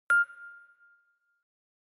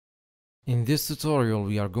In this tutorial,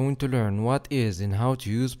 we are going to learn what is and how to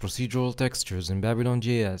use procedural textures in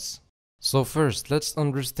Babylon.js. So first, let's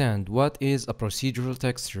understand what is a procedural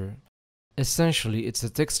texture. Essentially, it's a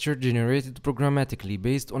texture generated programmatically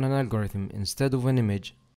based on an algorithm instead of an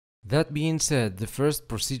image. That being said, the first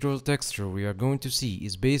procedural texture we are going to see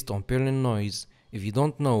is based on Perlin noise. If you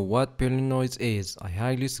don't know what Perlin noise is, I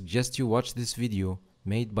highly suggest you watch this video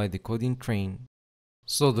made by the Coding Train.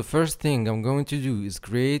 So the first thing I'm going to do is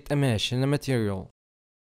create a mesh in a material.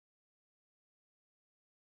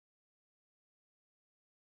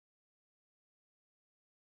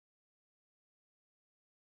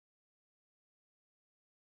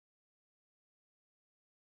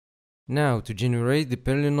 Now, to generate the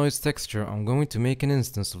Perlin noise texture, I'm going to make an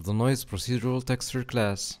instance of the noise procedural texture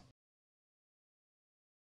class.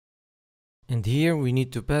 And here we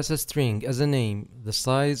need to pass a string as a name, the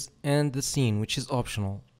size, and the scene, which is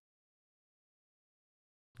optional.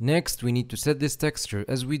 Next, we need to set this texture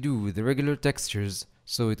as we do with the regular textures,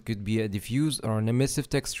 so it could be a diffuse or an emissive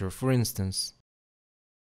texture, for instance.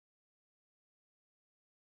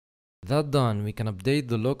 That done, we can update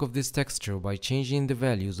the look of this texture by changing the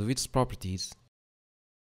values of its properties.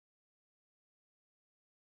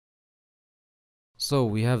 So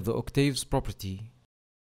we have the octaves property.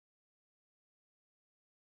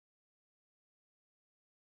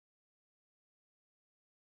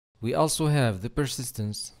 We also have the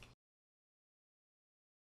persistence.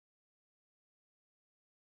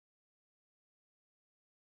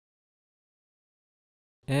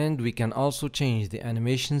 And we can also change the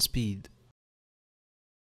animation speed.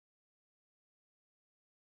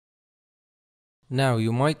 Now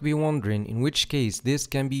you might be wondering in which case this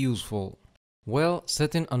can be useful. Well,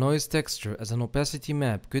 setting a noise texture as an opacity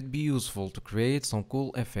map could be useful to create some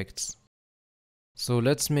cool effects. So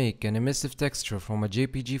let's make an emissive texture from a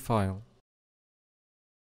JPG file.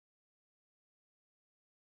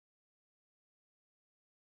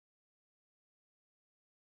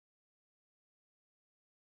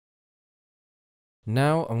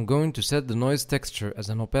 Now I'm going to set the noise texture as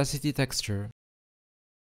an opacity texture.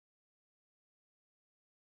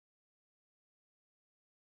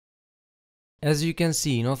 As you can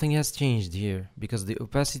see, nothing has changed here, because the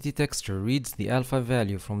opacity texture reads the alpha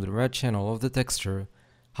value from the red channel of the texture.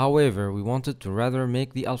 However, we wanted to rather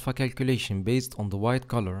make the alpha calculation based on the white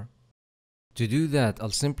color. To do that,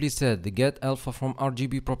 I'll simply set the getAlpha from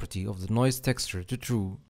RGB property of the noise texture to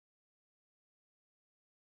true.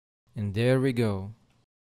 And there we go.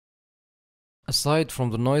 Aside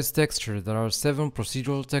from the noise texture, there are 7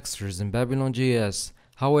 procedural textures in Babylon.js.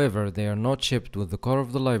 However, they are not shipped with the core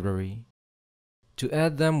of the library. To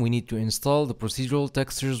add them, we need to install the procedural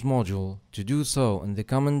textures module. To do so, in the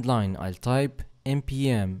command line, I'll type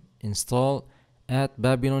npm install at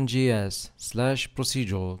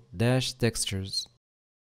babylon.js/procedural-textures.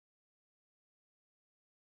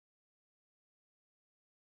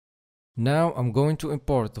 Now I'm going to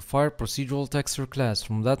import the fire procedural texture class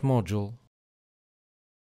from that module.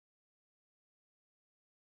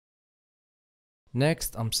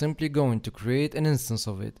 Next, I'm simply going to create an instance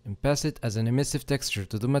of it and pass it as an emissive texture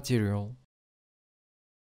to the material.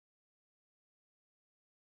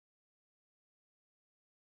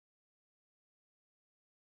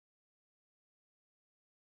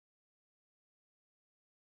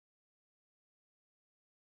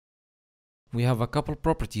 We have a couple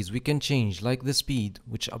properties we can change, like the speed,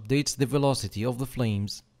 which updates the velocity of the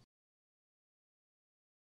flames.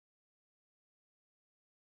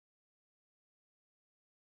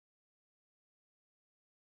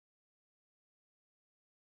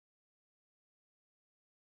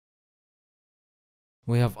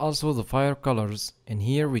 We have also the fire colors, and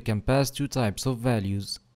here we can pass 2 types of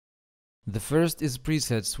values. The first is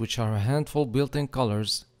presets, which are a handful built-in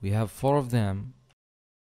colors. We have 4 of them.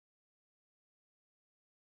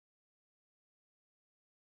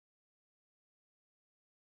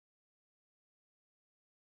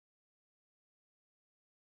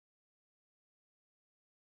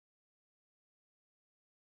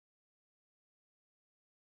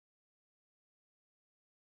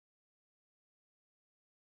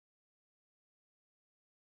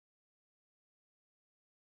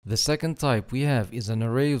 The second type we have is an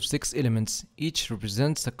array of 6 elements, each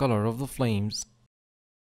represents the color of the flames.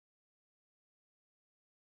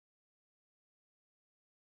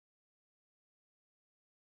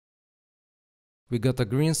 We got a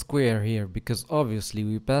green square here because obviously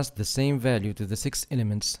we passed the same value to the 6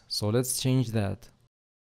 elements, so let's change that.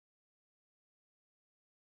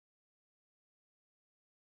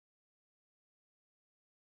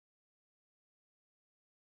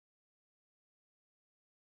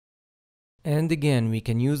 And again, we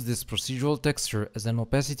can use this procedural texture as an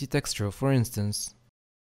opacity texture, for instance.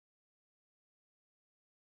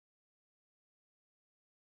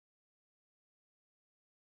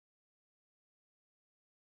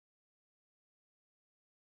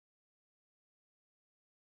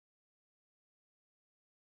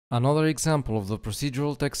 Another example of the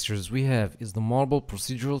procedural textures we have is the marble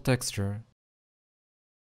procedural texture.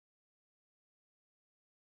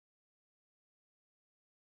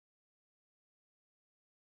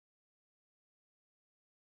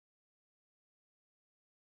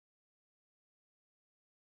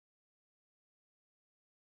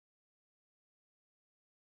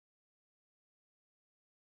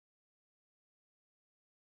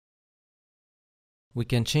 We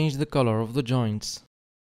can change the color of the joints.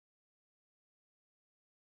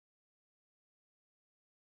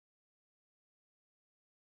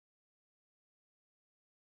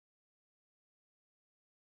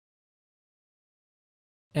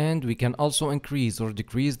 And we can also increase or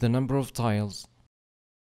decrease the number of tiles.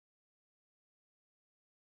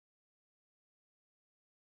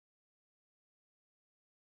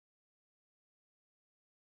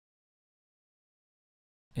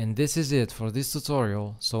 And this is it for this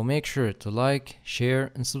tutorial, so make sure to like,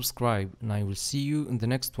 share and subscribe, and I will see you in the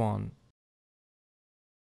next one.